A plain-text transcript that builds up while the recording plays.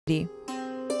It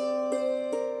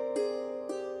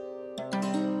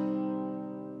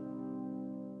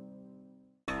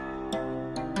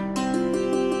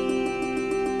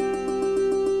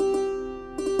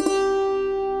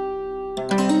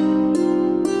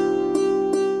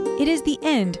is the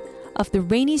end of the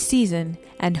rainy season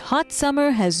and hot summer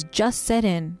has just set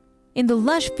in. In the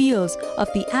lush fields of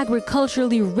the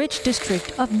agriculturally rich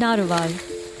district of Narwal,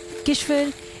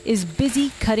 Kishwar is busy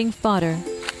cutting fodder,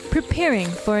 preparing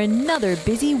for another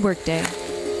busy workday.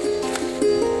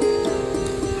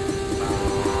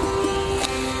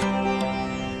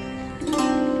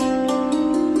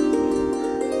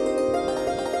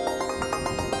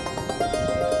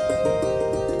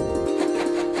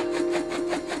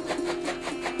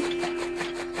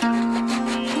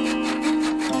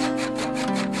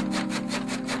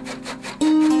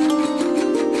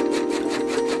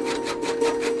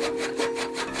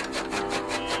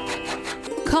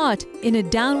 Caught in a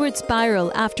downward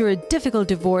spiral after a difficult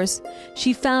divorce,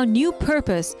 she found new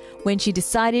purpose when she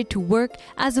decided to work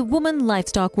as a woman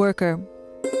livestock worker.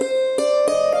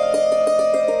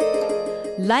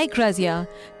 Like Razia,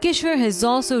 Kishwar has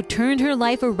also turned her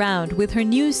life around with her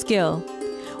new skill,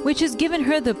 which has given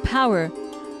her the power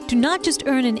to not just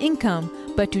earn an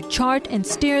income, but to chart and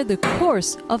steer the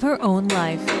course of her own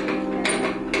life.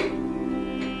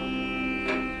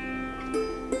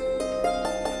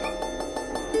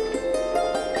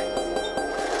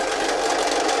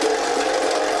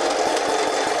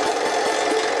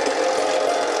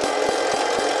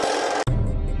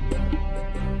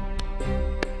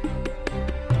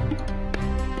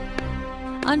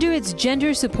 Under its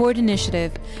Gender Support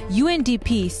Initiative,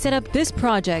 UNDP set up this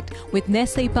project with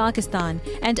Nestle Pakistan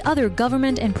and other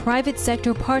government and private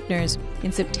sector partners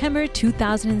in September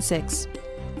 2006.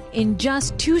 In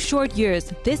just 2 short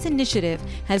years, this initiative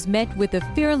has met with a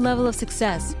fair level of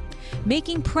success,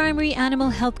 making primary animal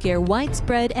healthcare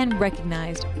widespread and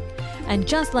recognized. And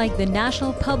just like the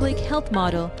national public health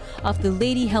model of the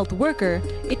Lady Health Worker,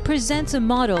 it presents a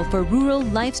model for rural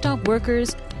livestock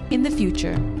workers in the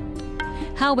future.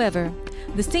 However,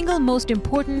 the single most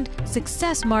important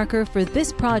success marker for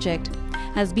this project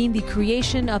has been the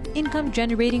creation of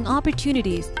income-generating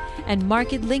opportunities and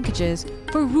market linkages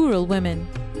for rural women.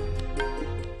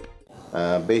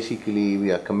 Basically,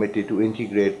 we are committed to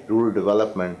integrate rural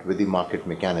development with the market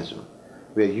mechanism,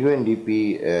 where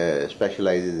UNDP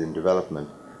specializes in development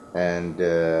and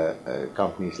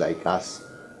companies like us,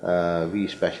 we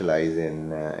specialize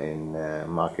in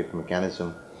market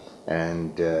mechanism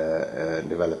and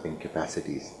developing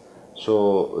capacities.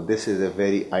 So this is a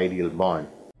very ideal bond.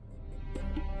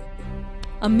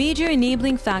 A major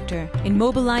enabling factor in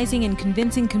mobilizing and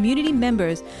convincing community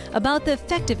members about the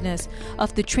effectiveness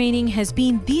of the training has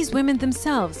been these women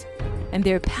themselves and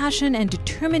their passion and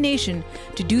determination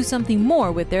to do something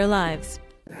more with their lives.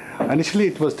 Initially,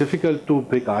 it was difficult to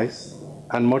break ice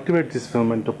and motivate these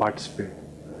women to participate.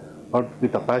 But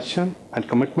with the passion and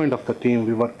commitment of the team,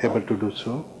 we were able to do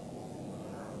so.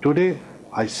 Today,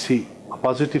 I see a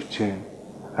positive change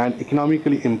and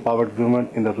economically empowered women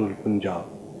in the rural Punjab.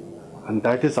 And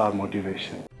that is our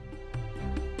motivation.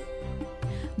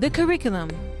 The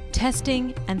curriculum,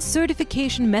 testing, and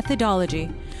certification methodology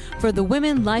for the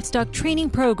Women Livestock Training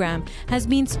Program has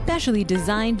been specially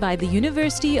designed by the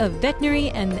University of Veterinary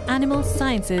and Animal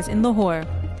Sciences in Lahore.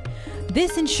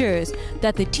 This ensures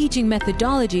that the teaching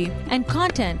methodology and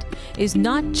content is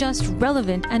not just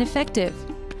relevant and effective,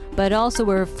 but also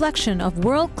a reflection of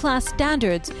world-class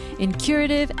standards in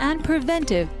curative and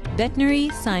preventive veterinary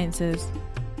sciences.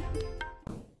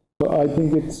 I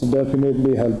think it's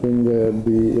definitely helping the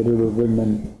rural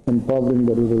women, empowering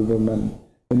the rural women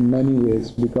in many ways,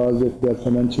 because if they're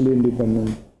financially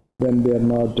independent, then they're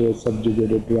not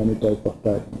subjugated to any type of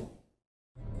tyranny.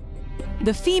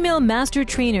 The female master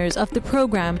trainers of the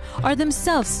program are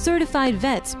themselves certified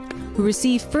vets who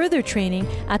receive further training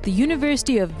at the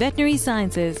University of Veterinary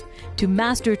Sciences to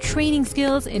master training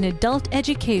skills in adult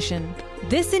education.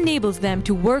 This enables them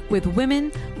to work with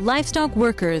women livestock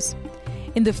workers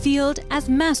in the field as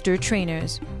master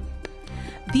trainers.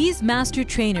 These master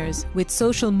trainers with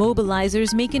social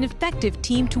mobilizers make an effective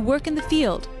team to work in the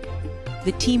field.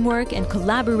 The teamwork and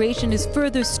collaboration is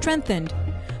further strengthened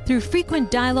through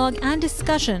frequent dialogue and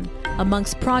discussion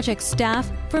amongst project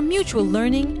staff for mutual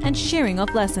learning and sharing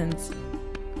of lessons.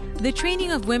 The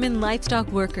training of women livestock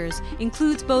workers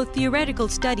includes both theoretical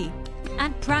study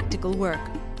and practical work.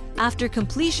 After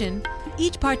completion,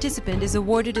 each participant is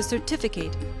awarded a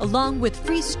certificate along with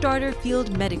free starter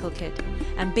field medical kit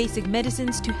and basic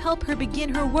medicines to help her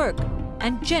begin her work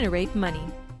and generate money.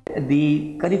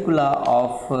 The curricula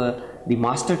of the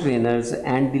master trainers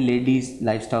and the ladies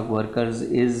livestock workers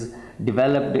is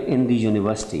developed in the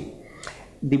university.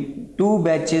 The 2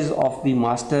 batches of the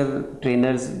master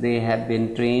trainers, they have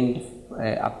been trained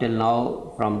up till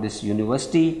now from this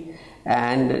university,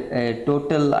 and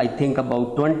total I think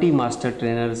about 20 master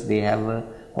trainers they have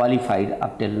qualified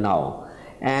up till now,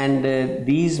 and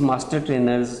these master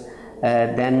trainers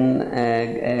then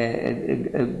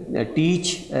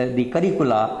teach the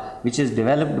curricula which is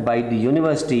developed by the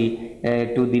university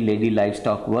to the lady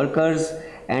livestock workers,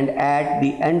 and at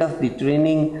the end of the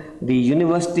training the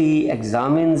university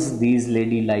examines these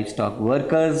lady livestock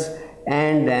workers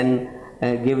and then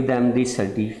give them the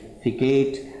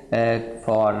certificate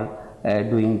for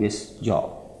doing this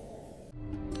job.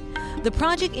 The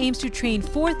project aims to train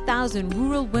 4,000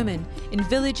 rural women in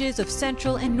villages of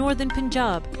central and northern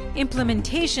Punjab.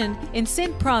 Implementation in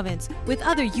Sindh province with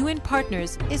other UN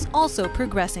partners is also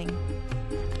progressing.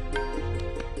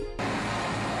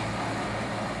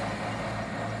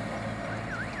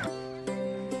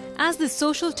 As the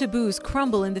social taboos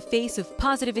crumble in the face of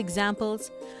positive examples,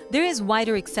 there is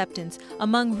wider acceptance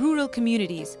among rural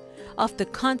communities of the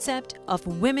concept of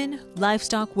women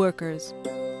livestock workers.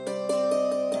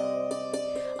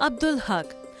 Abdul Haq,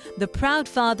 the proud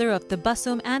father of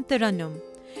Tabassum and Tarannum,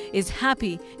 is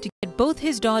happy to get both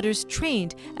his daughters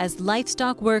trained as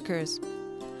livestock workers.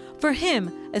 For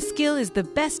him, a skill is the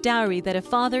best dowry that a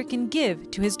father can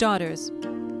give to his daughters.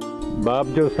 बाप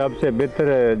जो सबसे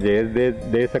बेहतर जेज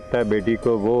दे सकता है बेटी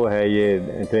को वो है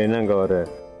ये ट्रेनिंग और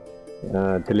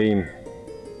तालीम,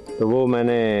 तो वो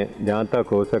मैंने जहाँ तक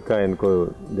हो सका इनको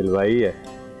दिलवाई है।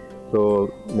 तो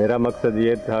मेरा मकसद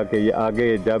ये था कि ये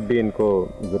आगे जब भी इनको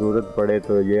ज़रूरत पड़े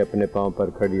तो ये अपने पाँव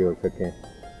पर खड़ी हो सकें।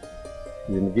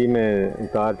 ज़िंदगी में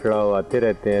उतार चढ़ाव आते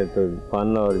रहते हैं, तो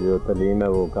फ़न और जो तालीम है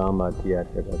वो काम आती है हर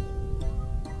जगह।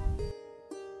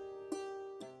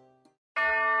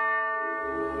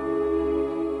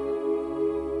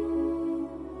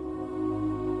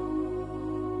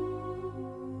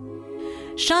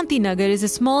 Shantinagar is a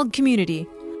small community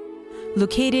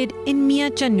located in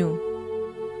Mia Channu,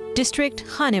 district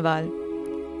Khanewal.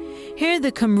 Here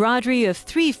the camaraderie of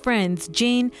 3 friends,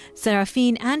 Jane,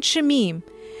 Sarafin and Shamim,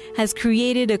 has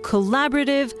created a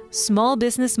collaborative small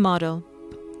business model.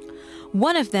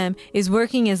 One of them is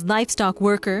working as livestock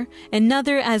worker,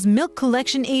 another as milk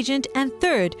collection agent, and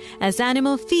third as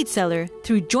animal feed seller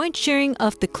through joint sharing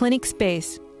of the clinic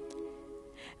space.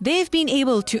 They've been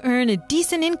able to earn a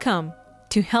decent income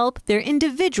to help their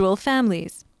individual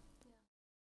families.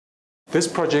 This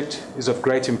project is of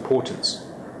great importance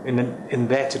in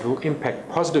that it will impact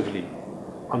positively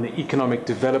on the economic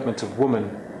development of women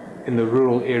in the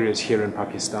rural areas here in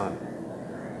Pakistan.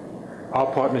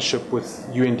 Our partnership with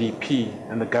UNDP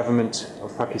and the government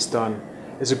of Pakistan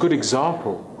is a good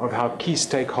example of how key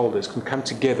stakeholders can come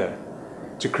together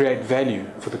to create value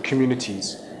for the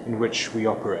communities in which we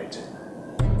operate.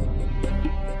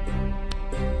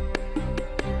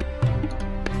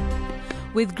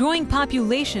 With growing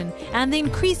population and the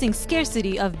increasing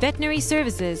scarcity of veterinary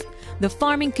services, the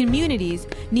farming communities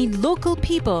need local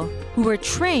people who are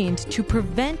trained to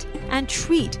prevent and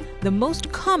treat the most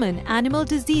common animal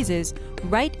diseases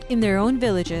right in their own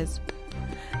villages.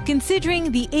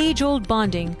 Considering the age-old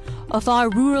bonding of our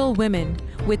rural women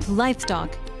with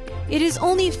livestock, it is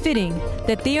only fitting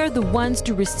that they are the ones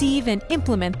to receive and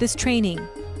implement this training.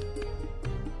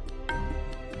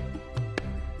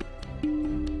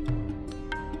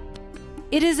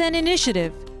 It is an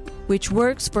initiative which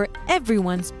works for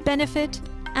everyone's benefit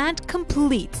and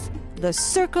completes the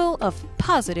circle of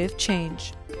positive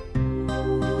change.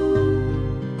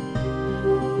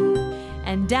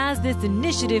 And as this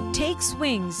initiative takes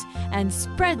wings and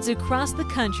spreads across the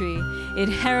country, it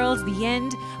heralds the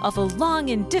end of a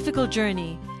long and difficult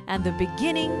journey and the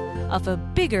beginning of a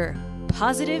bigger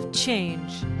positive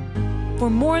change. For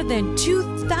more than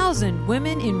 2,000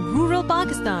 women in rural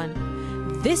Pakistan,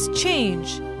 this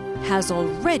change has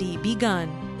already begun.